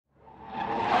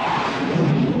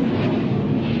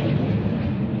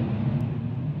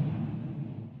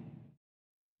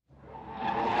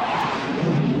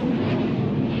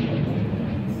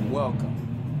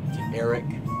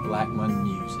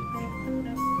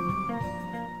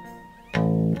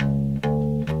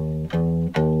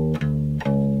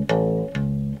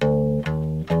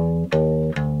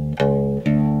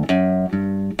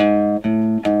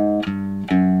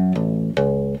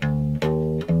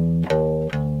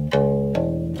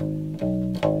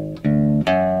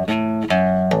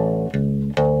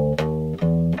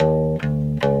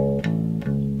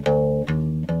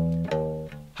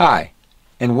Hi,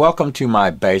 and welcome to my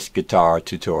bass guitar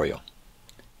tutorial.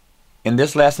 In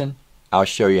this lesson, I'll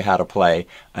show you how to play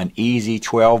an easy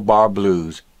 12-bar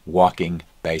blues walking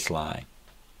bass line.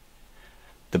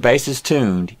 The bass is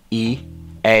tuned E,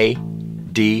 A,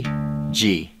 D,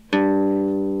 G,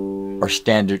 or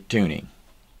standard tuning.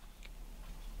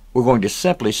 We're going to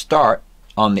simply start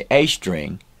on the A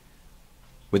string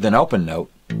with an open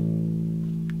note.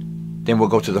 Then we'll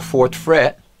go to the 4th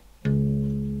fret,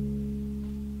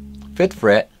 5th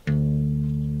fret,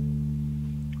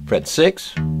 fret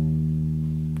 6,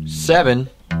 7,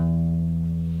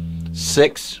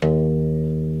 6,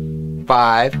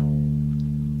 5,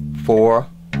 4,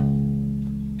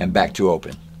 and back to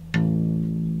open.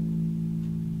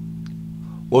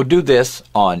 We'll do this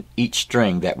on each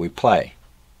string that we play.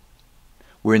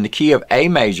 We're in the key of A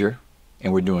major,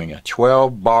 and we're doing a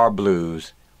 12-bar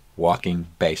blues walking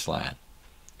bass line.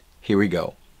 Here we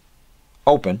go.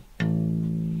 Open.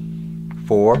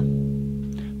 4,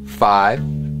 5,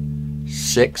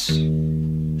 6,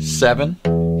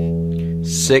 7,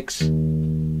 6,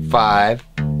 5,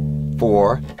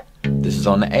 4. This is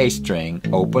on the A string.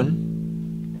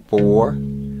 Open. 4,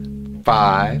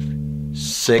 5,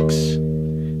 6,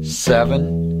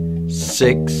 7,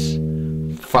 6,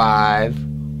 5,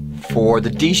 4. The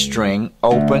D string.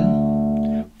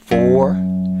 Open. 4,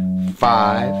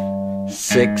 5,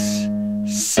 6,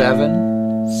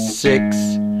 7, 6,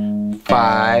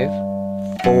 5,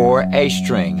 4. A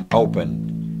string.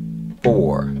 Open.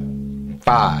 4,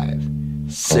 5,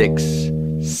 6,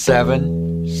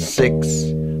 7,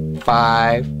 6,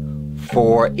 5,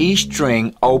 4. E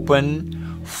string.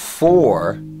 Open.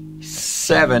 4,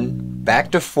 7,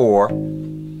 back to 4.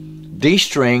 D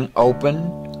string.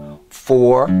 Open.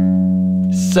 4,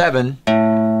 7,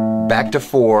 back to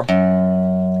 4.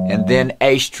 And then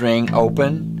A string.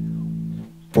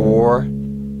 Open. 4,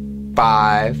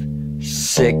 5,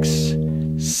 6,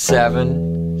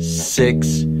 7,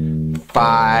 6,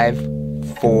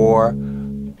 5, 4,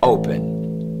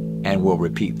 open. And we'll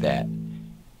repeat that.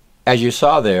 As you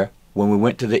saw there, when we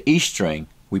went to the E string,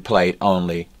 we played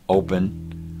only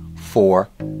open, 4,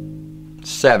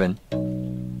 7,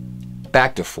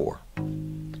 back to 4,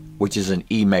 which is an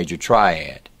E major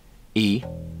triad. E,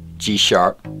 G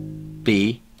sharp,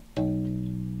 B,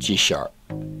 G sharp.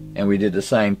 And we did the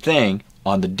same thing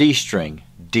on the D string.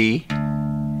 D,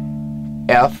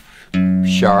 F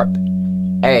sharp,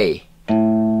 A,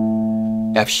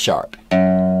 F sharp.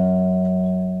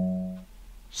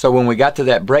 So when we got to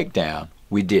that breakdown,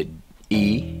 we did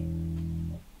E,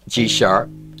 G sharp,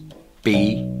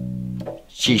 B,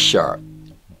 G sharp,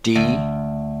 D,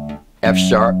 F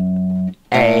sharp,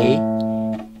 A,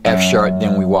 F sharp,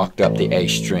 then we walked up the A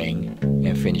string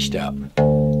and finished up.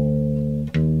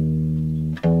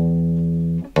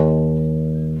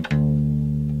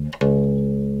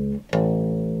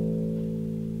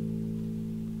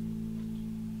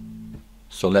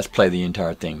 So let's play the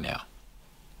entire thing now.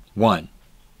 1,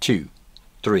 2,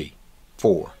 3,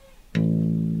 4.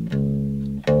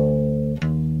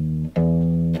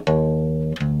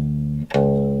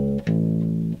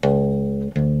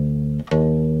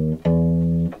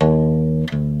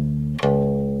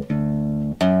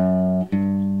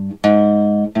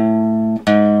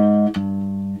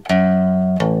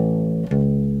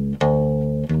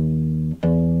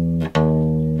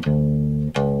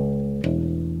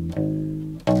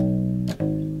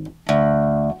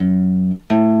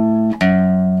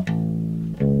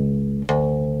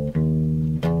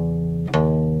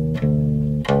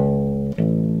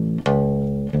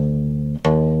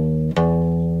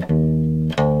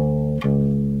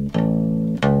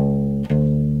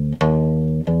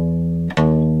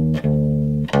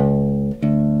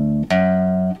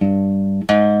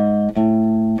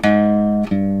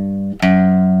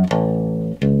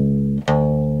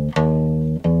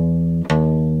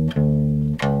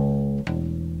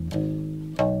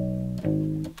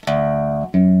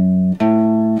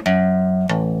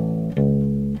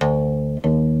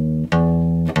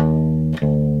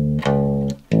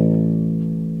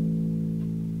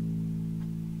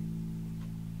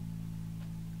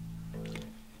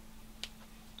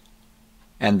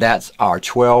 And that's our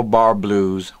 12-bar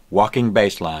blues walking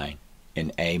bass line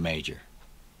in A major.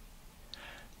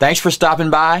 Thanks for stopping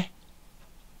by,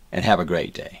 and have a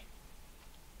great day.